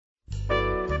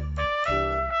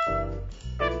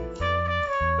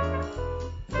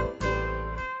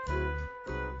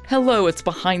Hello, it's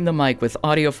Behind the Mic with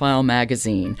AudioFile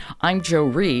Magazine. I'm Joe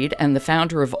Reed, and the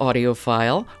founder of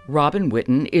AudioFile, Robin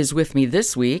Whitten, is with me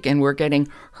this week, and we're getting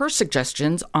her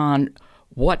suggestions on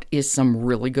what is some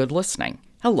really good listening.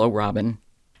 Hello, Robin.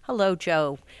 Hello,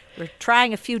 Joe. We're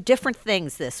trying a few different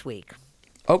things this week.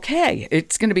 Okay,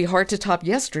 it's going to be hard to top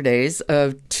yesterday's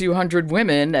of 200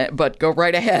 women, but go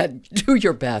right ahead. Do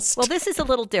your best. Well, this is a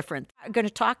little different. I'm going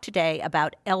to talk today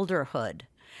about Elderhood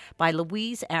by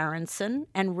Louise Aronson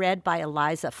and read by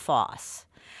Eliza Foss.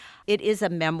 It is a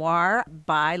memoir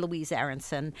by Louise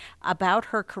Aronson about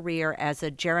her career as a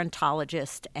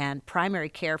gerontologist and primary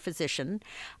care physician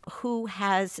who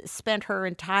has spent her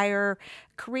entire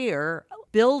career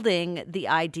building the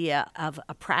idea of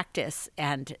a practice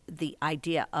and the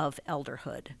idea of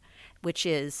elderhood, which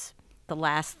is the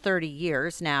last 30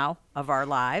 years now of our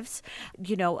lives.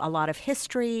 You know, a lot of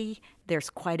history. There's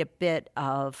quite a bit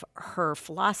of her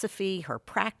philosophy, her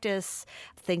practice,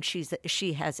 things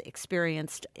she has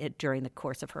experienced during the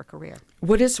course of her career.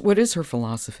 What is her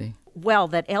philosophy? Well,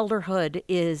 that elderhood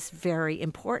is very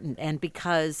important, and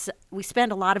because we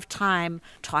spend a lot of time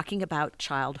talking about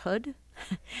childhood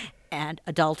and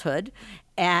adulthood,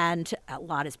 and a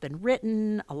lot has been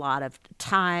written, a lot of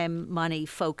time, money,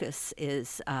 focus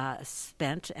is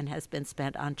spent and has been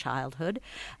spent on childhood,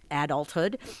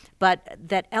 adulthood, but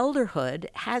that elderhood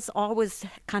has always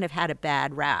kind of had a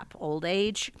bad rap. Old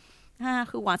age,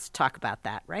 who wants to talk about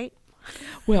that, right?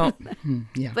 Well,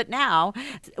 yeah. But now,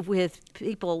 with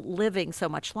people living so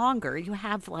much longer, you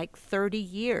have like 30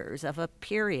 years of a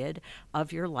period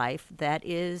of your life that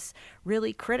is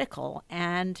really critical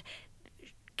and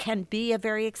can be a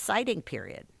very exciting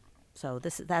period. So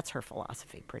that's her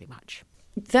philosophy, pretty much.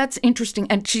 That's interesting.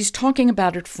 And she's talking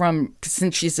about it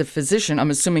since she's a physician, I'm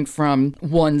assuming from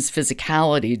one's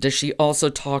physicality. Does she also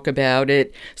talk about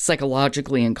it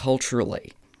psychologically and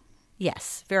culturally?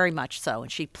 Yes, very much so.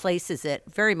 And she places it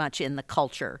very much in the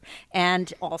culture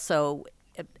and also,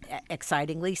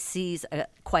 excitingly, sees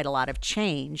quite a lot of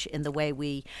change in the way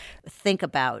we think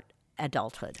about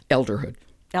adulthood. Elderhood,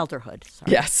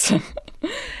 sorry. Yes.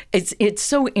 It's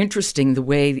so interesting the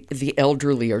way the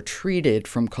elderly are treated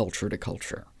from culture to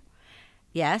culture.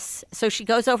 Yes. So she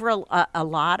goes over a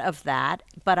lot of that,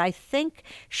 but I think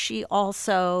she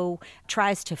also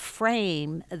tries to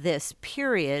frame this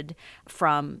period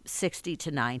from 60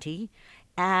 to 90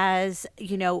 as,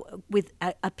 you know, with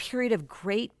a period of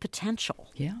great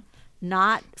potential. Yeah.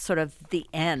 Not sort of the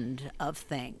end of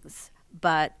things,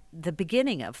 but the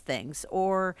beginning of things,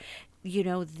 or, you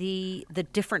know, the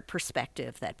different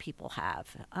perspective that people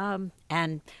have.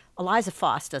 And Eliza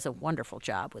Foss does a wonderful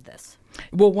job with this.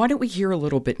 Well, why don't we hear a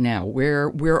little bit now? Where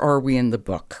are we in the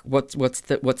book? What's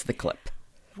the clip?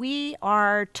 We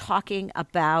are talking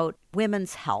about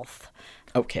women's health.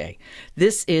 Okay.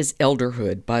 This is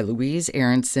Elderhood by Louise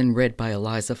Aronson, read by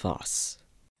Eliza Foss.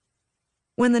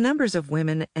 When the numbers of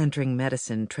women entering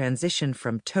medicine transitioned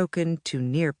from token to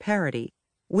near parity,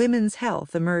 women's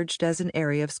health emerged as an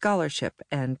area of scholarship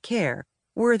and care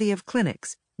worthy of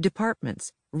clinics,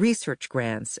 departments, research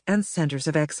grants, and centers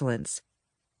of excellence.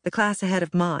 The class ahead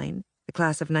of mine, the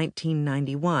class of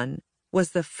 1991,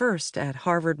 was the first at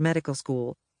Harvard Medical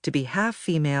School to be half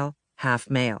female, half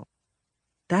male.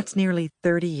 That's nearly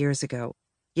 30 years ago,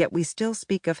 yet we still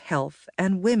speak of health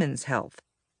and women's health,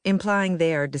 implying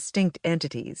they are distinct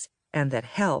entities and that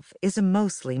health is a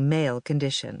mostly male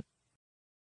condition.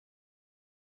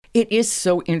 It is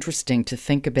so interesting to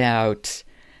think about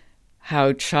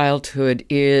how childhood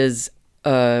is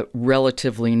a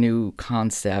relatively new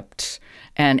concept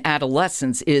and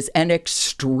adolescence is an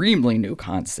extremely new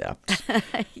concept.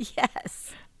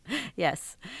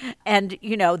 Yes. And,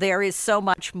 you know, there is so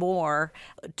much more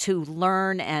to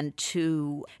learn and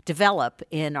to develop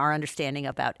in our understanding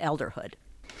about elderhood.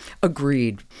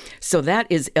 Agreed. So that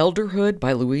is Elderhood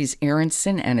by Louise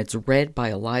Aronson, and it's read by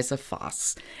Eliza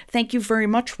Foss. Thank you very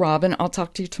much, Robin. I'll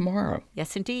talk to you tomorrow.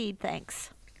 Yes, indeed.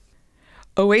 Thanks.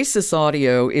 Oasis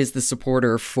Audio is the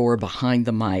supporter for Behind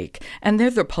the Mic, and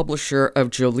they're the publisher of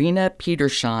Jolena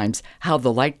Petersheim's How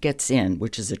the Light Gets In,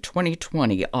 which is a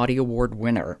 2020 Audio Award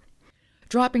winner.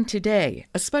 Dropping today,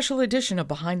 a special edition of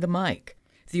Behind the Mic.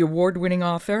 The award-winning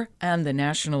author and the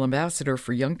National Ambassador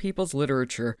for Young People's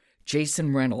Literature,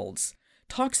 Jason Reynolds,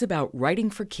 talks about writing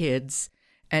for kids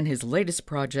and his latest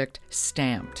project,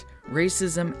 Stamped,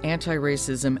 Racism,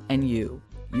 Anti-Racism, and You.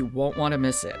 You won't want to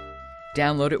miss it.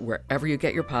 Download it wherever you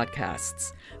get your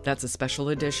podcasts. That's a special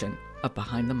edition of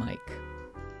Behind the Mic.